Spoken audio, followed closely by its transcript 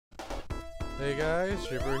Hey guys,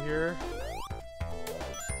 Jibber here.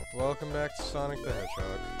 Welcome back to Sonic the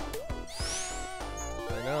Hedgehog.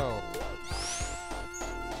 I know.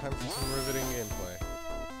 Time for some riveting gameplay.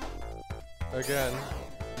 Again,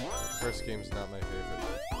 the first game's not my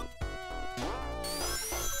favorite.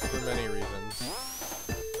 For many reasons.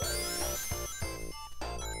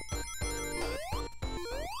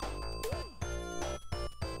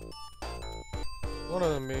 One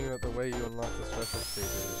of them being that the way you unlock the special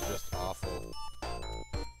stages is just awful.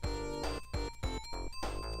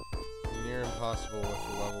 Near impossible with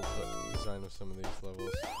the level design of some of these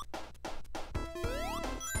levels.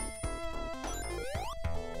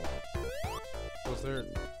 Was there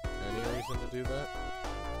any reason to do that?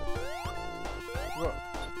 Whoa.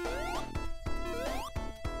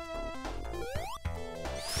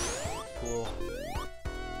 Cool.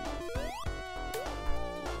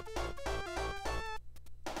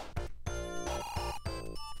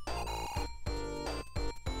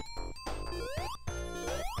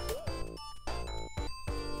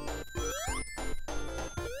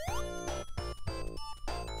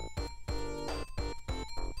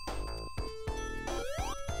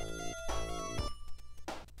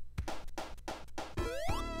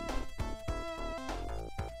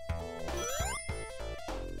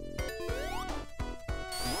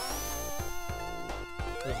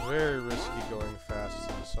 It's very risky going fast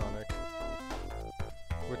in Sonic,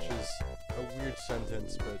 which is a weird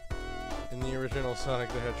sentence, but in the original Sonic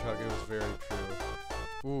the Hedgehog it was very true.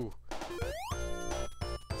 Ooh.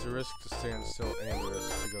 It's a risk to stand still and a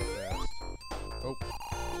risk to go fast. Oh.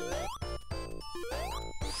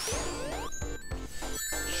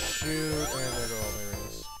 Shoot, and there go all my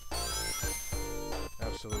rings.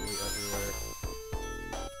 Absolutely everywhere.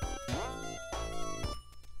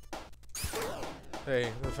 Hey,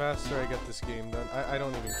 the faster I get this game done, I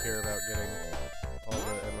don't even care about getting all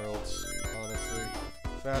the emeralds, honestly.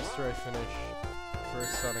 The faster I finish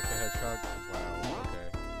first Sonic the Hedgehog, wow, okay.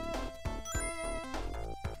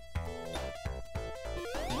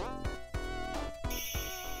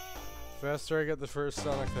 The faster I get the first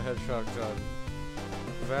Sonic the Hedgehog done,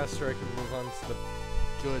 the faster I can move on to the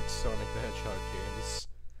good Sonic the Hedgehog games.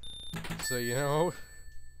 So, you know...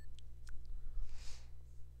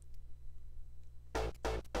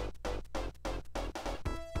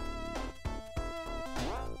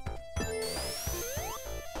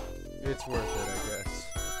 it's worth it, I guess.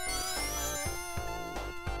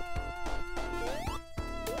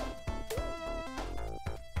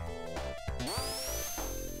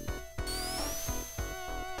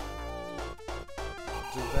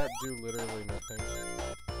 Did that do literally nothing?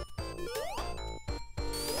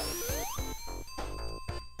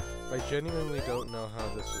 I genuinely don't know how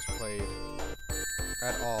this was played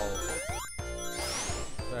at all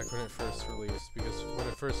back when it first released, because when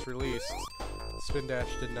it first released, Spin Dash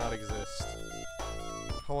did not exist.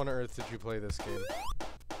 How on earth did you play this game?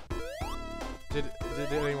 Did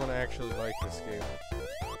anyone actually like this game?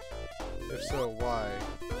 If so, why?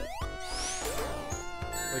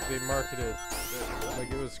 Like, they marketed it like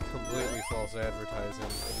it was completely false advertising.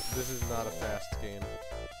 This is not a fast game.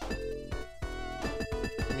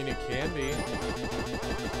 I mean, it can be.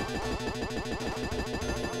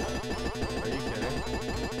 Are you kidding?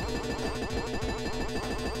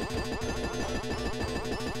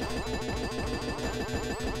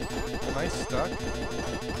 Am I stuck?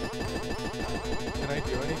 Can I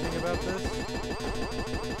do anything about this?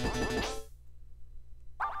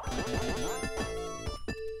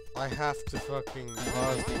 I have to fucking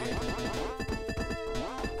pause the game.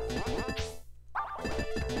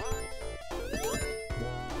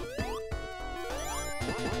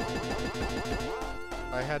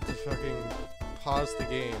 I had to fucking pause the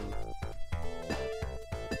game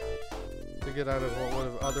to get out of what would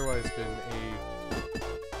have otherwise been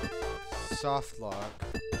a soft lock.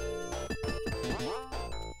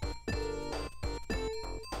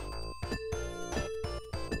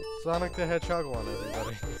 Sonic the Hedgehog won,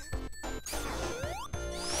 everybody.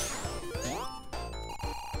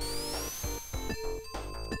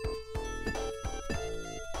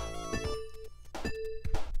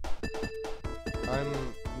 I'm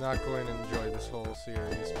not going to enjoy this whole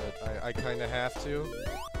series, but I kind of have to.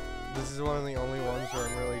 This is one of the only ones where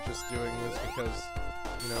I'm really just doing this because,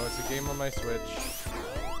 you know, it's a game on my Switch.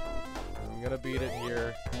 I'm gonna beat it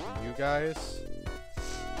here for you guys.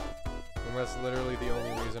 And that's literally the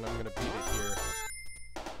only reason I'm gonna beat it here.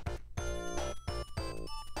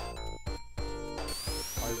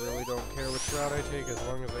 I really don't care which route I take as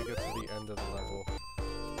long as I get to the end of the level.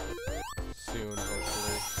 Soon,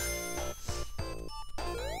 hopefully.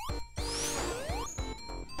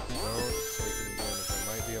 Don't take any damage. I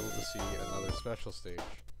might be able to also see another special stage.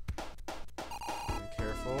 Be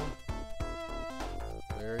careful.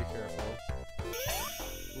 Very careful.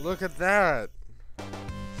 Look at that!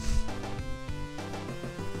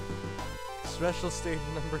 Special stage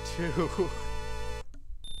number 2.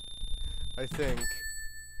 I think.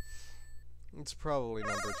 It's probably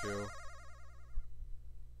number 2.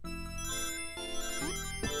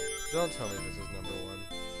 Don't tell me this is number 1.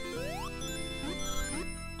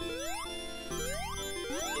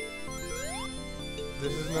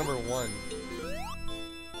 This is number 1.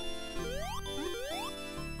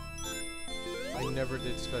 I never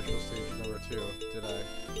did special stage number 2, did I?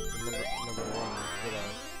 Number 1, did I?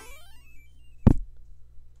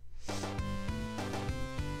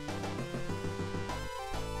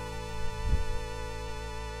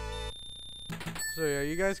 So yeah,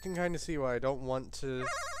 you guys can kind of see why I don't want to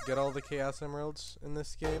get all the Chaos Emeralds in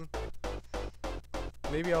this game.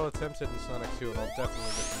 Maybe I'll attempt it in Sonic 2, and I'll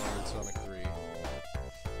definitely get them all in Sonic 3.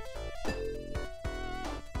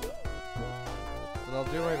 And I'll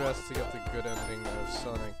do my best to get the good ending of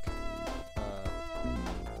Sonic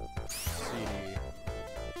CD.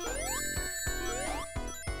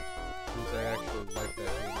 Since I actually like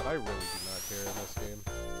that game, but I really do not care in this game.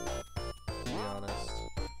 To be honest.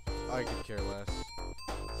 I could care less.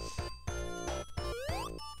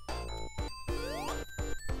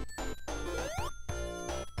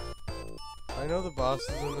 I know the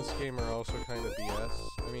bosses in this game are also kind of BS.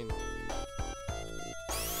 I mean,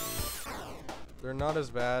 they're not as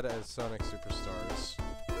bad as Sonic Superstars.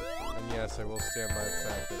 And yes, I will stand by the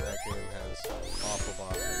fact that that game has awful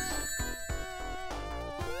bosses.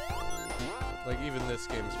 Like, even this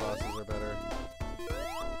game's bosses are better.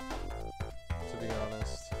 To be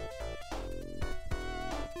honest.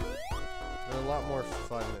 They're a lot more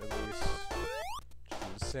fun, at least.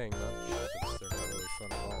 I'm saying that since they're not really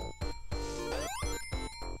fun at all.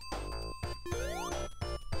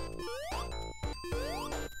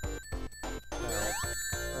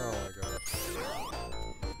 Oh my god.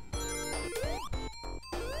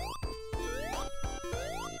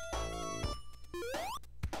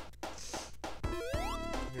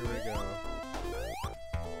 Here we go.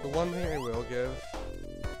 The one thing I will give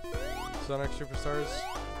Sonic Superstars,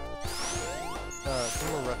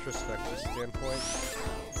 from a retrospective standpoint,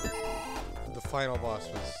 the final boss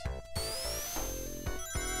was,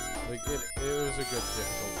 like, it was a good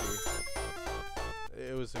difficulty.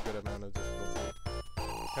 It was a good amount of difficulty.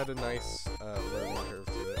 Had a nice, learning curve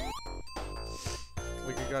to it.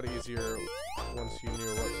 Like, it got easier once you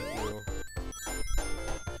knew what to do.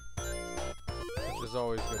 Which is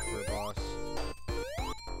always good for a boss.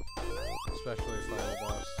 Especially a final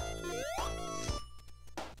boss.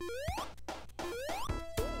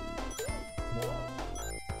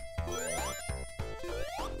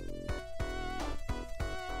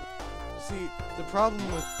 See, the problem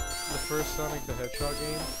with the first Sonic the Hedgehog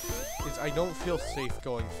game is I don't feel safe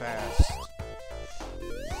going fast.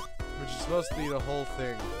 Which is supposed to be the whole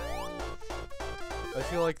thing. I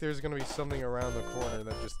feel like there's gonna be something around the corner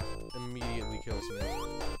that just immediately kills me.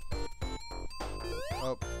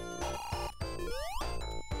 Oh.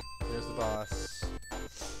 There's the boss.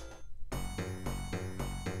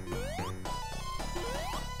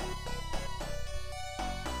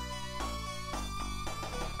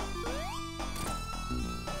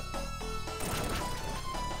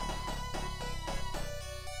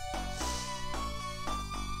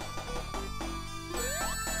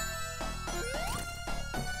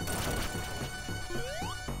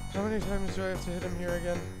 How many times do I have to hit him here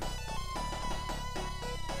again?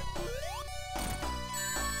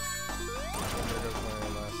 Oh, there goes my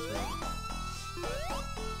last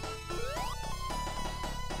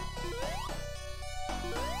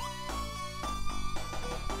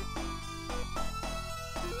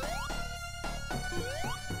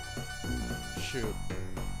turn. Shoot.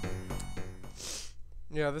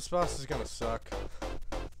 Yeah, this boss is gonna suck.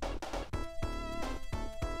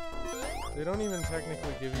 They don't even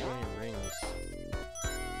technically give you any rings. I mean,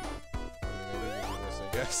 they do give you this, I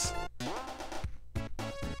guess.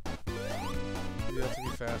 You have to be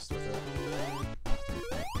fast with it.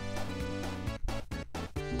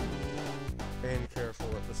 And careful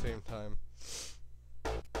at the same time.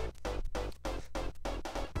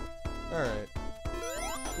 Alright.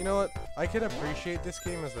 You know what? I can appreciate this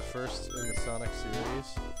game as the first in the Sonic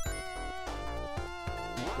series.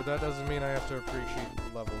 But that doesn't mean I have to appreciate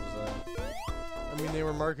the level design. I mean, they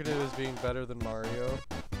were marketed as being better than Mario.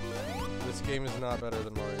 This game is not better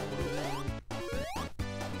than Mario World.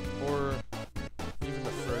 Or even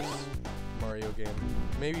the first Mario game.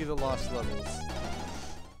 Maybe the Lost Levels.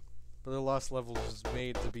 But the Lost Levels is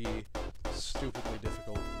made to be stupidly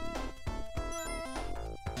difficult.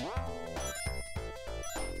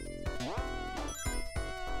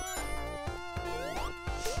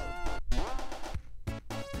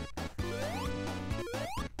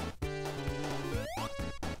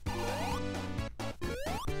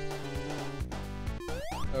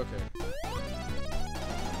 Okay.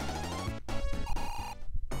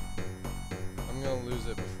 I'm gonna lose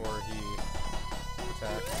it before he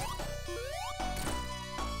attacks.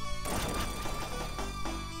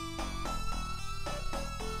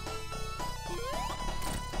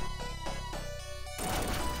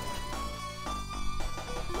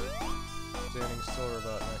 Standing still,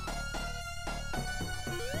 Robotnik.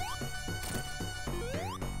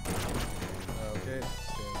 Okay,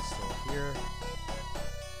 stand still here.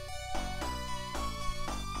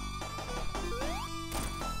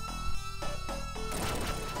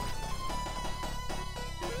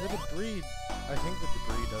 The debris, I think the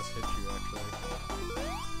debris does hit you actually.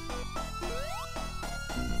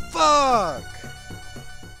 Fuck!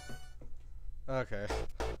 Okay.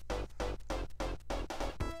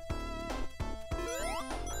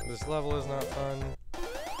 This level is not fun.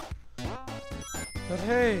 But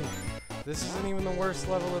hey, this isn't even the worst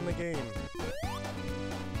level in the game.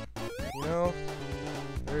 You know,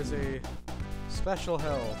 there's a special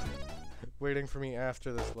hell waiting for me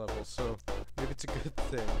after this level, so maybe it's a good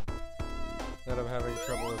thing that I'm having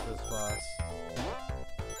trouble with this boss.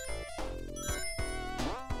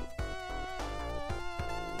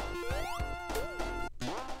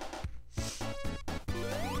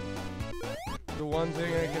 The one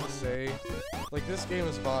thing I can say, like, this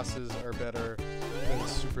game's bosses are better than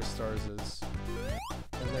Superstars',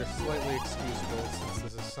 and they're slightly excusable since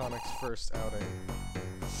this is Sonic's first outing.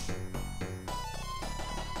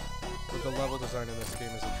 But the level design in this game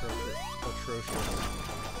is atrocious.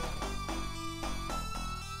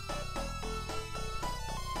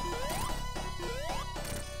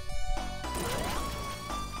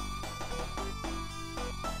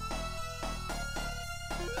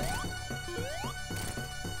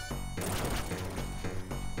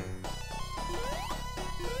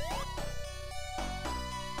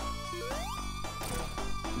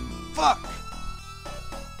 Fuck!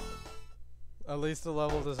 At least the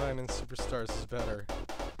level design in Superstars is better.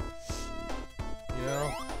 You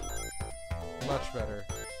know? Much better.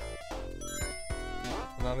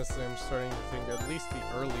 And honestly, I'm starting to think at least the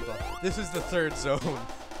early boss. This is the third zone.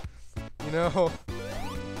 You know?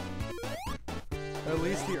 At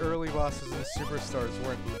least the early bosses in Superstars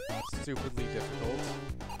weren't stupidly difficult.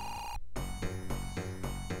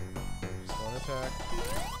 Just one attack.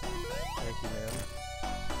 Thank you, man.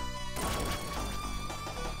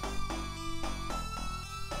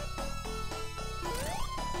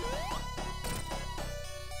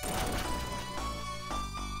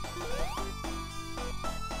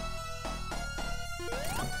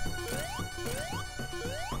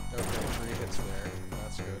 Okay, 3 hits there.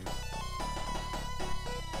 That's good.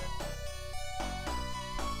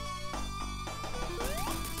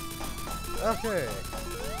 Okay.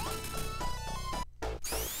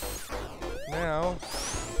 Now, I'm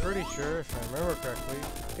pretty sure, if I remember correctly,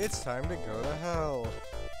 it's time to go to hell.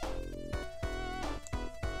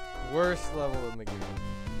 Worst level in the game.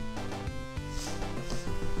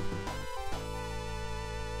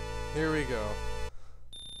 Here we go.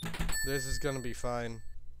 This is gonna be fine.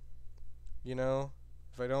 You know,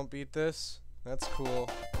 if I don't beat this, that's cool.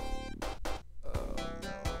 Oh, no.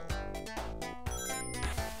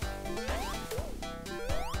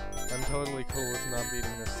 I'm totally cool with not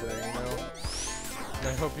beating this today, you know? And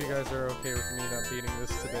I hope you guys are okay with me not beating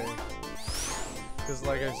this today. Because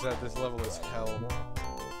like I said, this level is hell.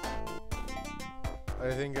 I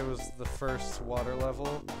think it was the first water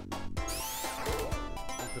level.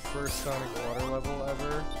 Like the first Sonic water level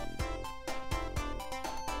ever.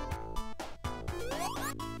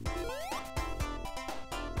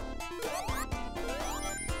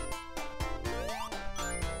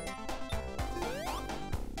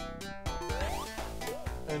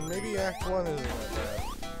 And maybe Act 1 isn't that bad.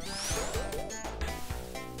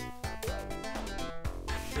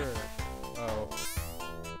 Sure. Oh.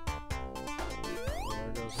 Well,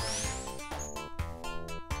 there goes one.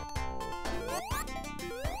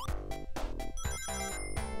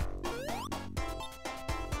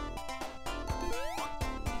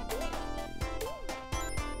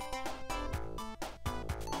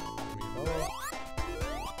 Oh.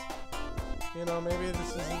 You know, maybe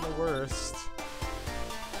this isn't the worst.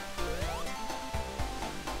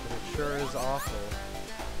 Sure is awful.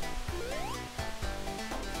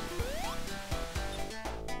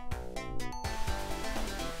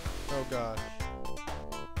 Oh gosh.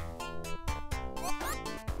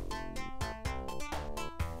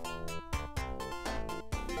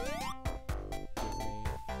 Give me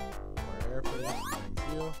more air, please. Thank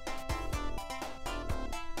you.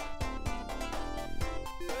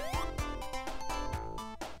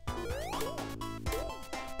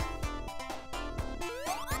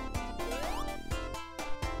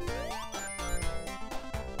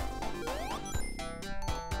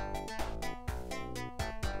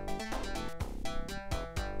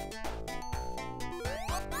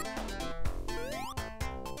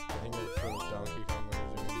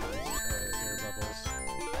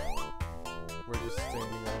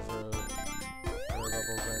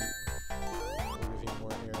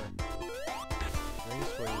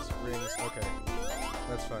 Okay.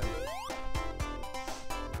 That's fine.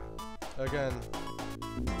 Again.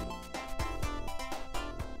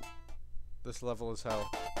 This level is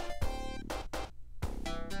hell.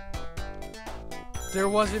 There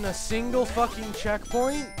wasn't a single fucking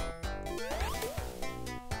checkpoint?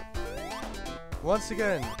 Once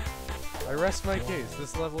again, I rest my case.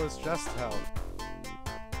 This level is just hell.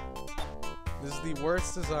 This is the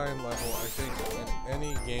worst design level, I think, in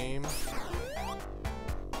any game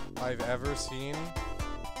I've ever seen.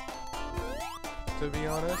 To be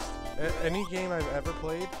honest. Any game I've ever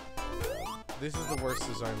played, this is the worst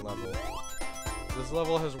design level. This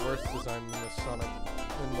level has worse design than the Sonic,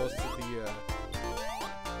 than most of the,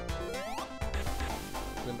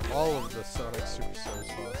 than all of the Sonic Superstars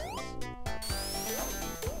bosses.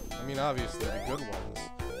 I mean, obviously the good ones,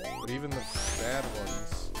 but even the bad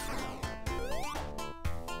ones.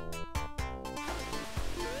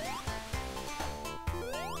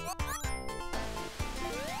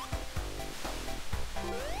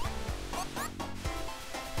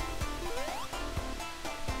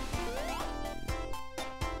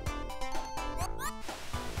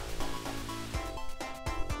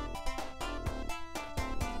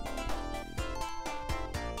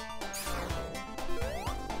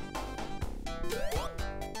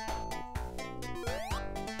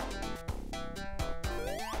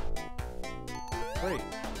 Wait,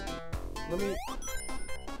 let me...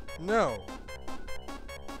 No!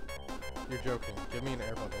 You're joking. Give me an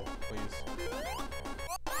air bubble, please.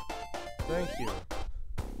 Thank you.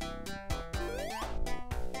 Let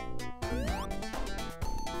me out.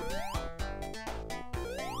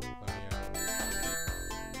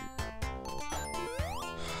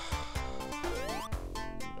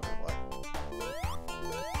 You know what? You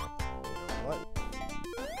know what?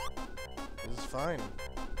 This is fine.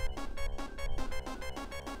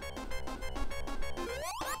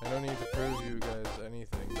 I don't need to prove you guys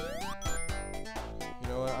anything. You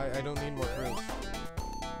know what? I don't need more proof.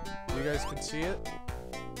 You guys can see it?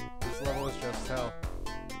 This level is just hell.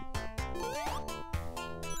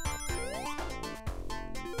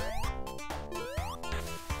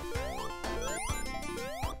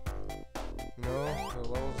 No, the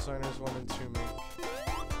level designers wanted to make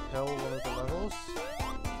hell one of the levels,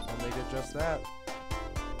 and they did just that.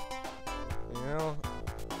 You know?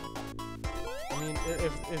 I mean,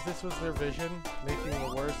 if this was their vision, making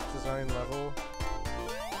the worst design level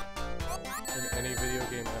in any video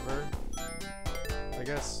game ever, I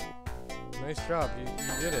guess, nice job, you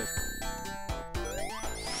did it.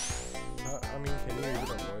 I mean, can you even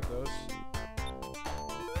avoid those?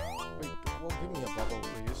 Wait, well, give me a bubble,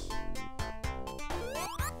 please.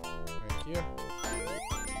 Thank you.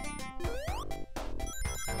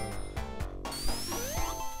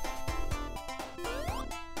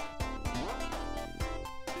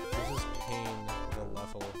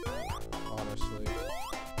 Honestly.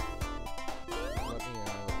 Let me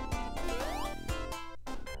out. Let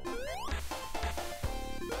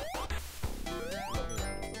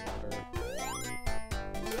me out of the water.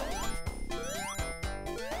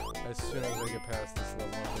 As soon as I get past this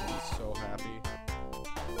level, I'm gonna be so happy.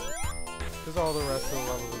 Because all the rest of the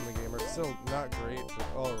levels in the game are still not great, but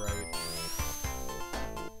alright.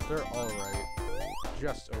 They're alright.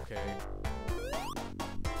 Just okay.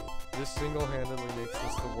 This single-handedly makes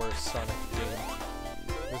this the worst Sonic game.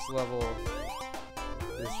 This level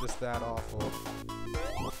is just that awful. Oh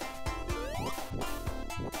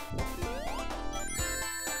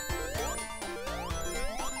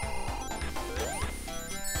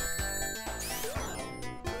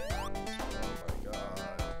my god.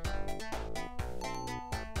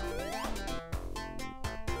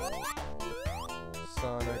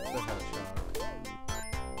 Sonic the Hedgehog.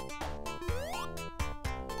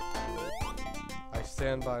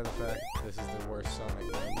 Stand by the fact that this is the worst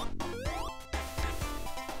Sonic game.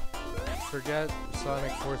 Forget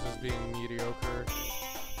Sonic Forces being mediocre,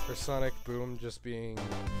 or Sonic Boom just being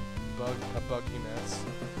a buggy mess.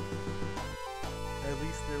 At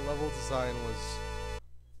least their level design was,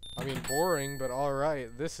 I mean, boring, but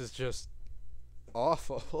alright. This is just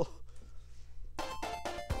awful.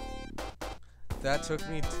 That took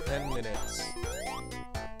me 10 minutes.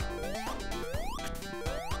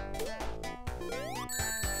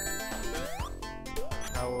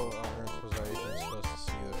 How on earth was I even supposed to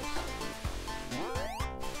see this?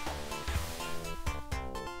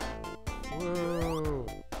 Woo!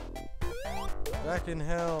 Back in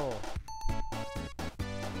hell!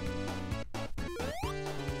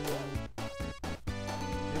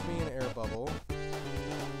 Give me an air bubble.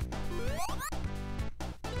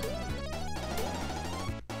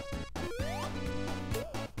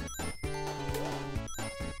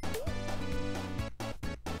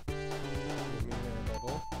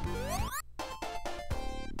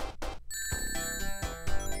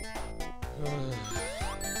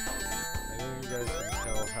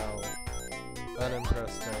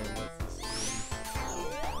 experienced I am with this game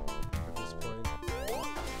at this point.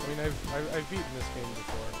 I mean, I've beaten this game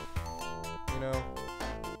before. You know,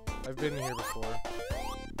 I've been here before.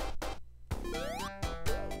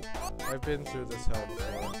 I've been through this hell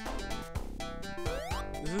before.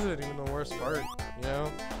 This isn't even the worst part, you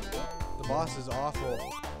know? The boss is awful.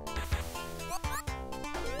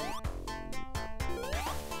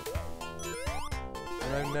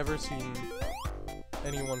 And I've never seen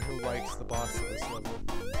anyone who likes the boss of this level.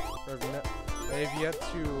 Or I have yet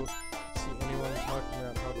to see anyone talking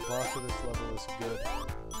about how the boss of this level is good.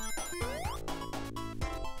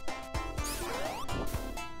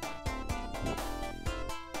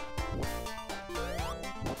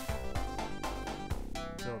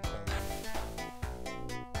 Don't tell me.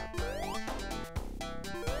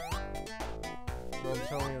 Don't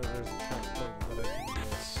tell me that there's a checkpoint that I can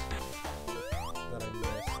miss. That I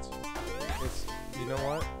missed. It's, you know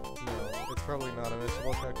what? No, it's probably not a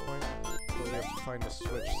missable checkpoint, but we have to find a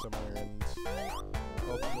switch somewhere and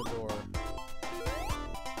open the door.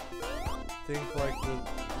 Think like the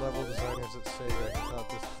level designers at Sega who thought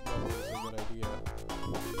this level was a good idea.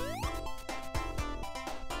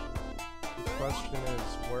 The question is,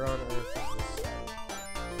 where on earth is this?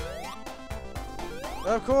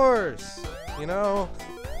 Of course! You know?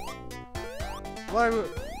 Why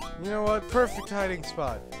would... You know what? Perfect hiding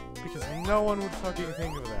spot. Because no one would fucking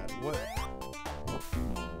think of that. What?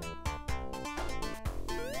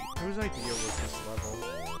 Whose idea was this level?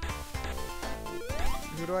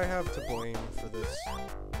 Who do I have to blame for this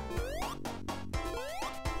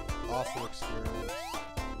awful experience?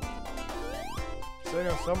 Because I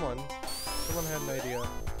know someone had an idea.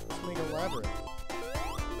 Let's make a labyrinth.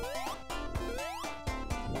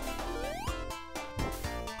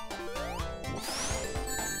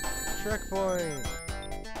 Checkpoint!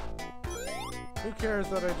 Who cares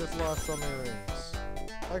that I just lost so many rings?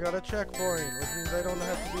 I got a checkpoint, which means I don't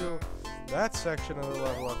have to do that section of the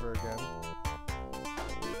level ever again.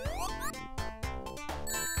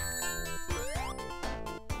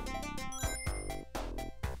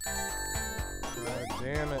 God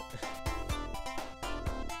damn it.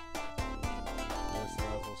 This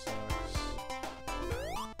level sucks.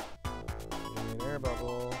 Give me an air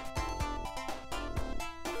bubble.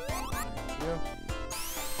 Thank you.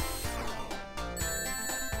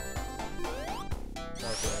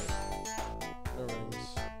 No rings.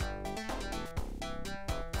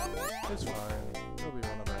 It's fine. He'll be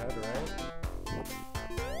one up ahead, right?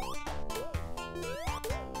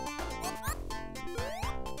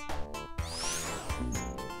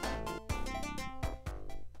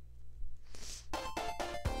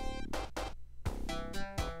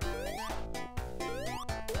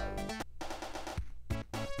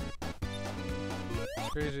 It's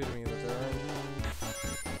crazy to me that there aren't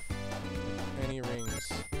any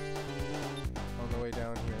rings on the way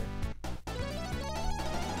down here.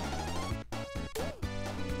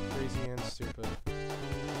 Crazy and stupid.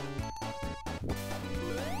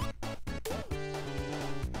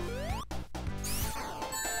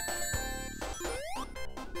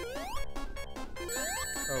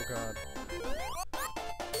 Oh god.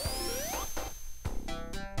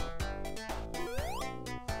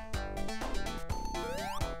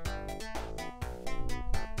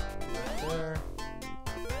 Right there.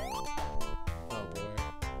 Oh boy.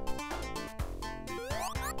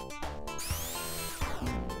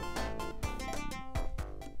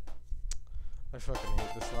 I fucking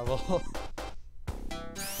hate this level.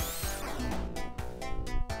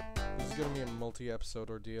 This is gonna be a multi-episode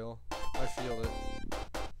ordeal. I feel it.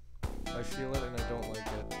 I feel it and I don't like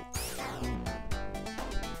it.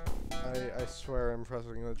 I swear I'm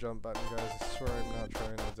pressing the jump button, guys. I swear I'm not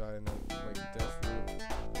trying to die in a, like, death loop.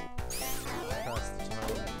 Past the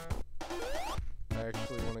time. I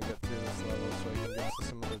actually want to get through this level so I can get to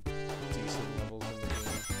some of the decent levels in the game.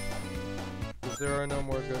 Because there are no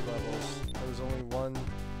more good levels. There was only one good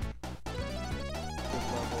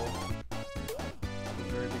level at the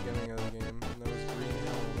very beginning of the game, and that was Green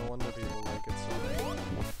Hill. No wonder people like it so much.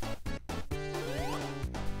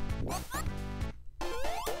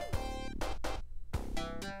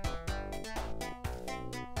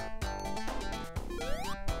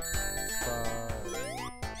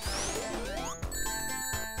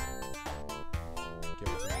 Give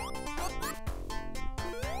it to me.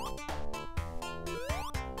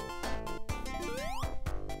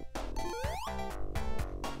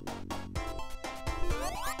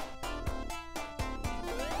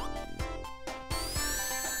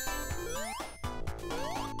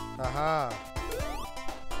 Haha!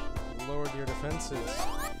 Lowered your defenses.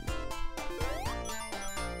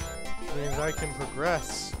 Which means I can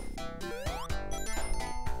progress.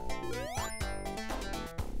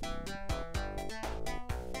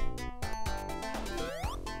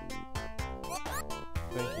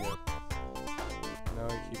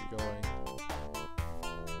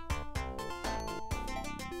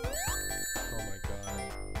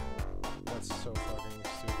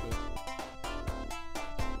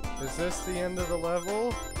 Is this the end of the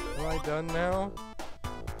level? Am I done now?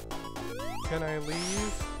 Can I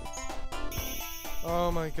leave?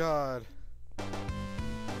 Oh my god.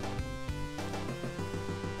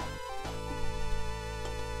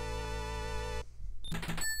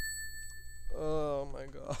 Oh my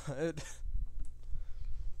god.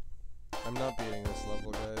 I'm not beating this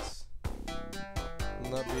level, guys.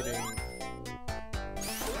 I'm not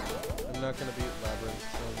gonna beat Labyrinth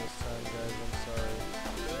Zone this time, guys. I'm sorry.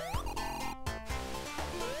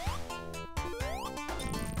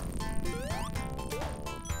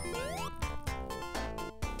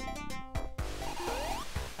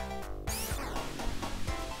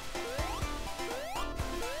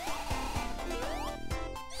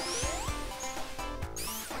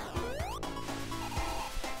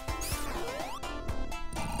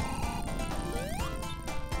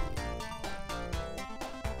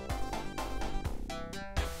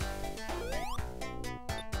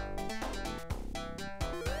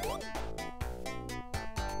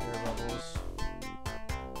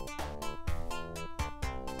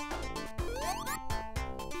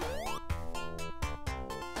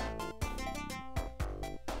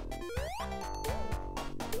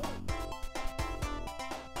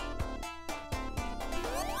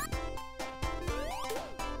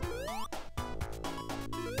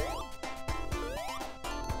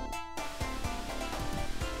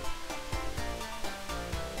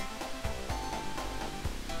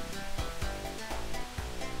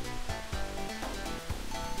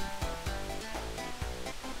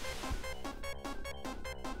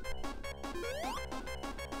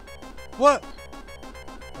 What?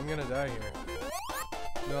 I'm gonna die here.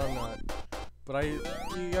 No, I'm not. But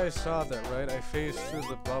you guys saw that, right? I phased through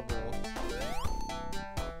the bubble.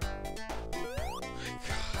 Oh my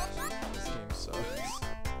god, this game sucks.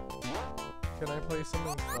 Can I play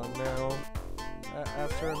something fun now?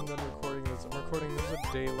 After I'm done recording this, I'm recording this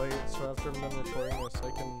a day late, so after I'm done recording this,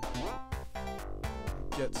 I can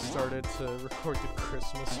get started to record the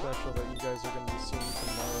Christmas special that you guys are gonna be seeing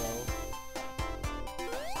tomorrow.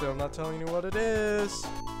 Still not telling you what it is.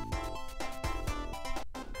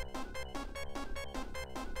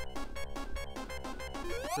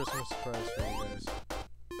 Christmas surprise for you guys.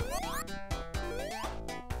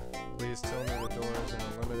 Please tell me the door isn't a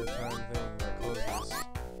limited time thing that closes.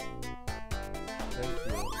 Thank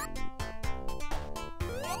you.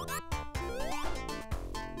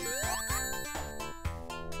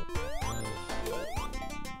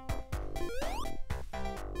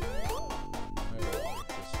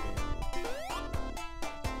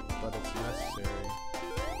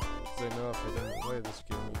 I know if I didn't play this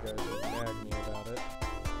game, you guys would nag me about it.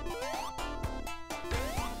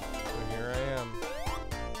 So here I am,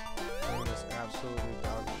 playing this absolutely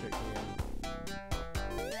dog shit game.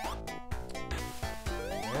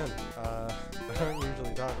 Man, I don't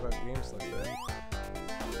usually talk about games like that.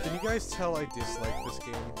 Can you guys tell I dislike this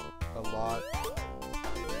game a lot?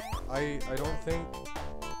 I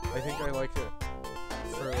think I like it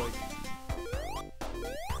for like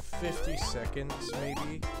 50 seconds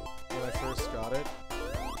maybe. When I first got it,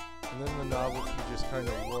 and then the novelty just kind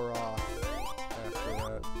of wore off after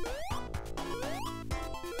that.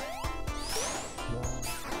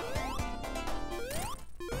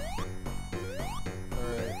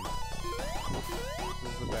 Alright,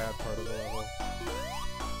 this is the bad part of the level.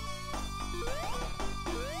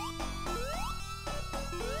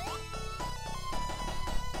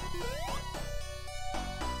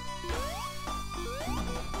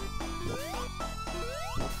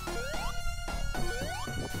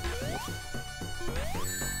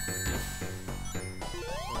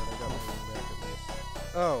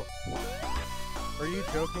 Oh. Are you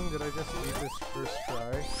joking? Did I just beat this first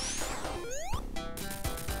try?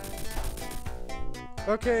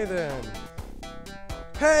 Okay then.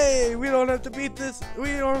 Hey! We don't have to beat this!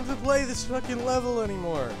 We don't have to play this fucking level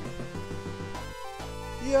anymore!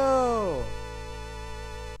 Yo!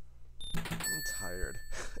 I'm tired.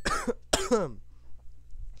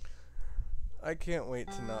 I can't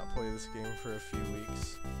wait to not play this game for a few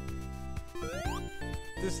weeks.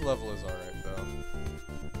 This level is alright though.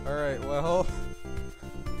 Alright, well,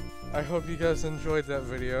 I hope you guys enjoyed that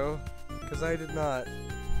video, because I did not.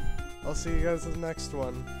 I'll see you guys in the next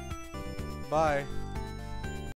one. Bye.